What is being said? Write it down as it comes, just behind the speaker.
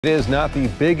It is not the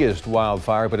biggest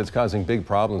wildfire, but it's causing big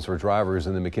problems for drivers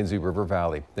in the McKenzie River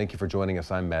Valley. Thank you for joining us.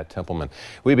 I'm Matt Templeman.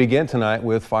 We begin tonight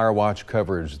with Fire Watch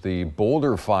coverage. The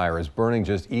Boulder Fire is burning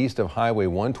just east of Highway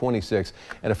 126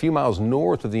 and a few miles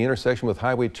north of the intersection with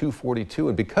Highway 242.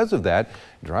 And because of that,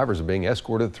 drivers are being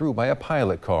escorted through by a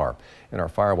pilot car. In our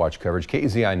Fire Watch coverage,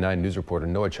 KZI 9 News reporter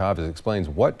Noah Chavez explains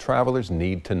what travelers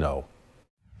need to know.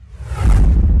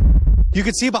 You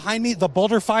can see behind me, the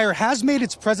Boulder Fire has made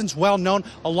its presence well known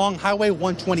along Highway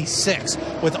 126,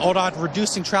 with ODOT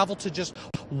reducing travel to just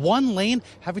one lane,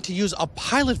 having to use a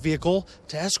pilot vehicle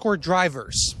to escort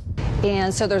drivers.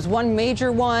 And so there's one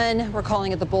major one, we're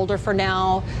calling it the Boulder for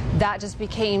now. That just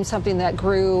became something that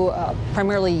grew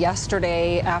primarily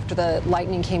yesterday after the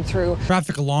lightning came through.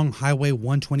 Traffic along Highway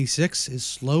 126 is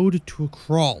slowed to a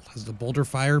crawl as the Boulder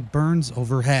Fire burns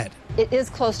overhead. It is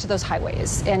close to those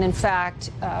highways and in fact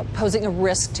posing a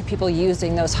risk to people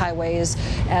using those highways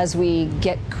as we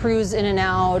get crews in and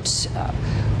out,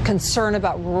 concern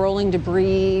about rolling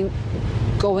debris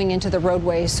going into the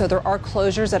roadway. So there are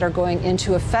closures that are going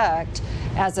into effect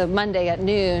as of Monday at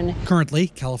noon. Currently,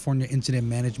 California Incident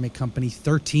Management Company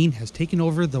 13 has taken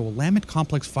over the Willamette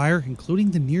Complex fire, including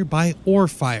the nearby Orr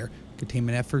fire.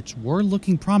 Containment efforts were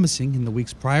looking promising in the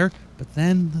weeks prior, but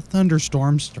then the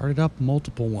thunderstorms started up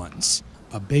multiple ones.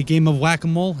 A big game of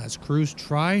whack-a-mole as crews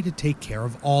try to take care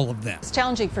of all of them. It's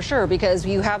challenging for sure because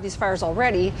you have these fires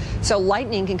already, so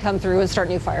lightning can come through and start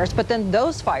new fires, but then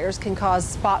those fires can cause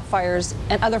spot fires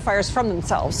and other fires from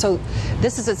themselves. So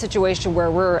this is a situation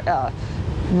where we're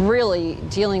really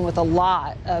dealing with a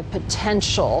lot of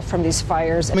potential from these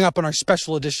fires. Coming up on our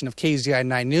special edition of KZI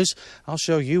 9 News, I'll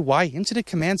show you why Incident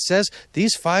Command says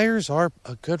these fires are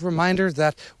a good reminder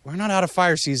that we're not out of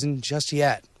fire season just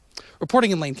yet.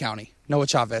 Reporting in Lane County, Noah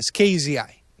Chavez,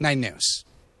 KZI 9 News.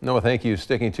 Noah, thank you.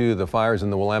 Sticking to the fires in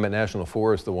the Willamette National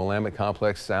Forest, the Willamette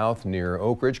Complex south near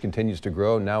Oak Ridge continues to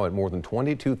grow, now at more than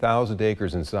 22,000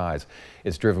 acres in size.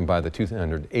 It's driven by the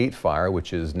 208 fire,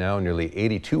 which is now nearly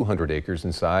 8,200 acres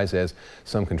in size, as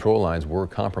some control lines were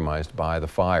compromised by the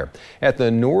fire. At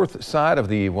the north side of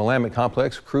the Willamette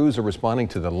Complex, crews are responding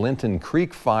to the Linton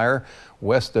Creek fire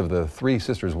west of the Three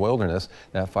Sisters Wilderness.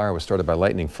 That fire was started by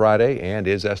lightning Friday and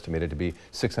is estimated to be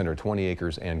 620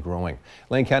 acres and growing.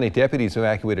 Lane County deputies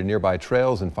evacuated nearby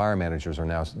trails and fire managers are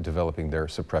now developing their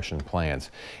suppression plans.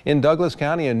 In Douglas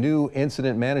County, a new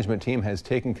incident management team has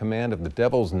taken command of the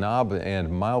Devil's Knob and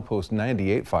Milepost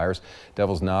 98 fires.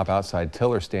 Devil's Knob outside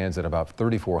Tiller stands at about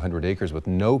 3,400 acres with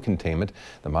no containment.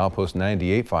 The Milepost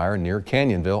 98 fire near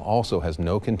Canyonville also has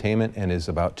no containment and is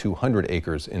about 200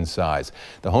 acres in size.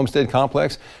 The Homestead Complex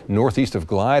northeast of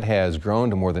Glide has grown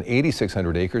to more than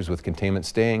 8,600 acres with containment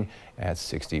staying at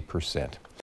 60%.